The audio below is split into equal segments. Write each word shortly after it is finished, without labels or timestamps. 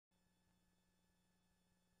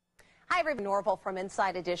everyone. Norval from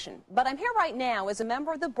Inside Edition. But I'm here right now as a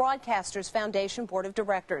member of the Broadcasters Foundation Board of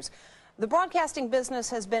Directors. The broadcasting business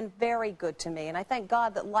has been very good to me, and I thank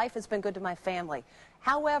God that life has been good to my family.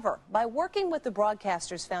 However, by working with the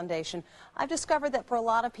Broadcasters Foundation, I've discovered that for a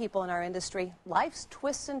lot of people in our industry, life's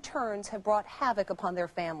twists and turns have brought havoc upon their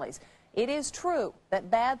families. It is true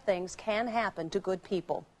that bad things can happen to good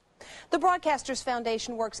people. The Broadcasters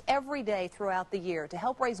Foundation works every day throughout the year to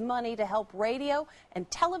help raise money to help radio and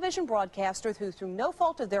television broadcasters who, through no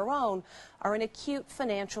fault of their own, are in acute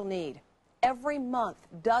financial need. Every month,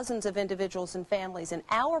 dozens of individuals and families in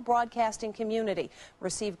our broadcasting community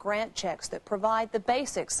receive grant checks that provide the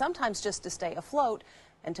basics, sometimes just to stay afloat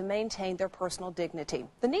and to maintain their personal dignity.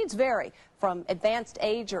 The needs vary from advanced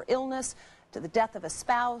age or illness to the death of a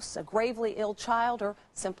spouse, a gravely ill child, or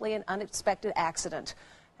simply an unexpected accident.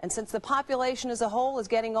 And since the population as a whole is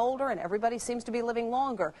getting older and everybody seems to be living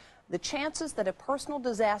longer, the chances that a personal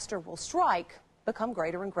disaster will strike become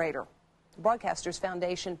greater and greater. The Broadcasters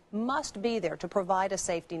Foundation must be there to provide a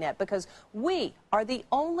safety net because we are the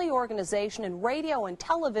only organization in radio and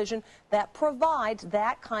television that provides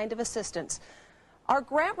that kind of assistance. Our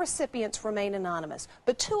grant recipients remain anonymous,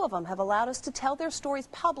 but two of them have allowed us to tell their stories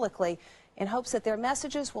publicly in hopes that their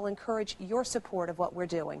messages will encourage your support of what we're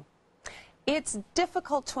doing. It's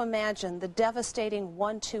difficult to imagine the devastating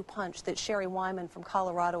 1-2 punch that Sherry Wyman from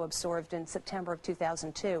Colorado absorbed in September of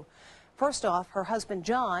 2002. First off, her husband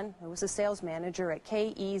John, who was a sales manager at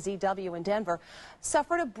KEZW in Denver,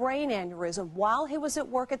 suffered a brain aneurysm while he was at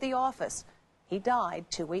work at the office. He died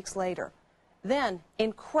 2 weeks later. Then,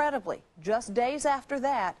 incredibly, just days after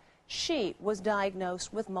that, she was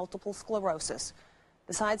diagnosed with multiple sclerosis.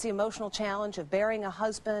 Besides the emotional challenge of burying a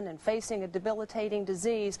husband and facing a debilitating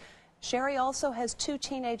disease, Sherry also has 2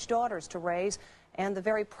 teenage daughters to raise and the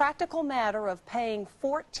very practical matter of paying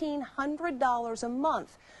 $1,400 a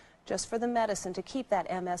month just for the medicine to keep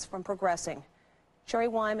that MS from progressing. Sherry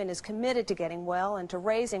Wyman is committed to getting well and to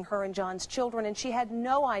raising her and John's children, and she had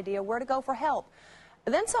no idea where to go for help.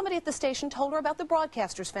 Then somebody at the station told her about the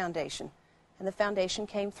Broadcasters Foundation, and the foundation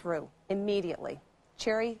came through immediately.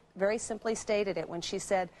 Sherry very simply stated it when she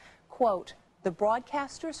said, quote, "The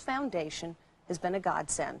Broadcasters Foundation has been a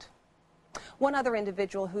godsend." One other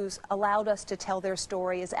individual who's allowed us to tell their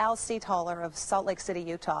story is Al Seataller of Salt Lake City,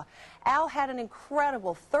 Utah. Al had an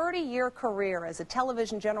incredible 30-year career as a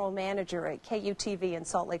television general manager at KUTV in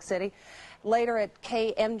Salt Lake City, later at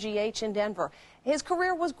KMGH in Denver. His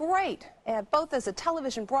career was great, both as a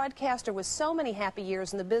television broadcaster with so many happy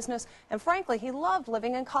years in the business, and frankly, he loved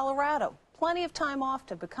living in Colorado. Plenty of time off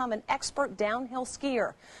to become an expert downhill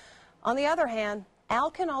skier. On the other hand, Al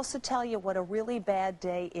can also tell you what a really bad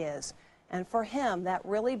day is. And for him, that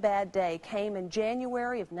really bad day came in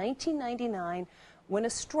January of 1999 when a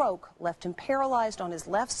stroke left him paralyzed on his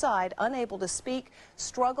left side, unable to speak,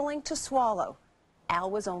 struggling to swallow. Al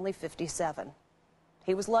was only 57.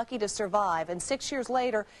 He was lucky to survive, and 6 years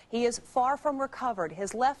later, he is far from recovered.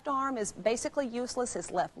 His left arm is basically useless,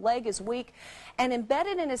 his left leg is weak, and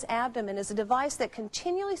embedded in his abdomen is a device that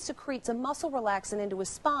continually secretes a muscle relaxant into his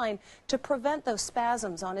spine to prevent those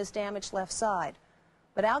spasms on his damaged left side.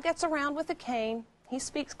 But Al gets around with a cane, he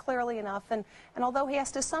speaks clearly enough, and although he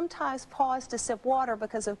has to sometimes pause to sip water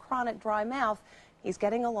because of chronic dry mouth, he's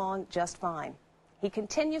getting along just fine. He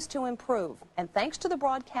continues to improve, and thanks to the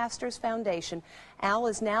Broadcasters Foundation, Al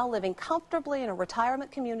is now living comfortably in a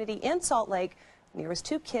retirement community in Salt Lake near his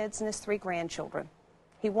 2 kids and his 3 grandchildren.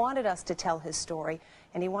 He wanted us to tell his story,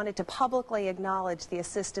 and he wanted to publicly acknowledge the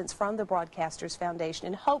assistance from the Broadcasters Foundation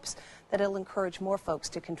in hopes that it'll encourage more folks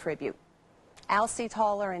to contribute. Al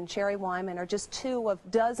Seataller and Sherry Wyman are just 2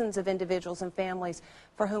 of dozens of individuals and families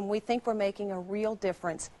for whom we think we're making a real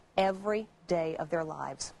difference every day of their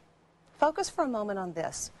lives. Focus for a moment on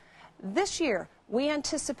this. This year, we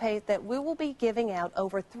anticipate that we will be giving out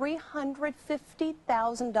over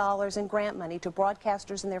 $350,000 in grant money to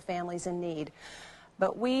broadcasters and their families in need.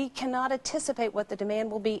 But we cannot anticipate what the demand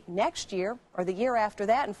will be next year or the year after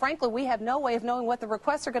that, and frankly, we have no way of knowing what the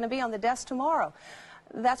requests are going to be on the desk tomorrow.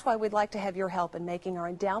 That's why we'd like to have your help in making our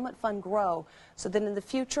endowment fund grow so that in the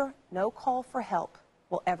future, no call for help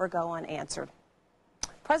will ever go unanswered.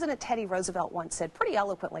 President Teddy Roosevelt once said, pretty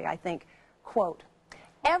eloquently, I think, quote,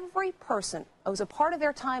 "Every person owes a part of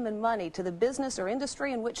their time and money to the business or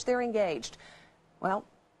industry in which they're engaged." Well,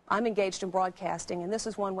 I'm engaged in broadcasting, and this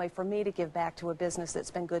is one way for me to give back to a business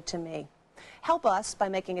that's been good to me. Help us by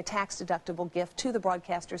making a tax-deductible gift to the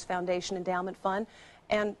Broadcasters Foundation Endowment Fund,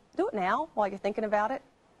 and do it now while you're thinking about it.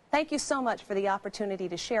 Thank you so much for the opportunity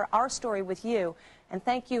to share our story with you, and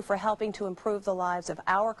thank you for helping to improve the lives of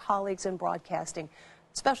our colleagues in broadcasting.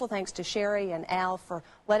 Special thanks to Sherry and Al for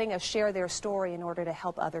letting us share their story in order to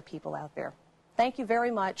help other people out there. Thank you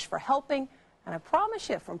very much for helping, and I promise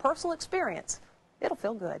you, from personal experience, it'll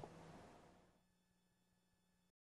feel good.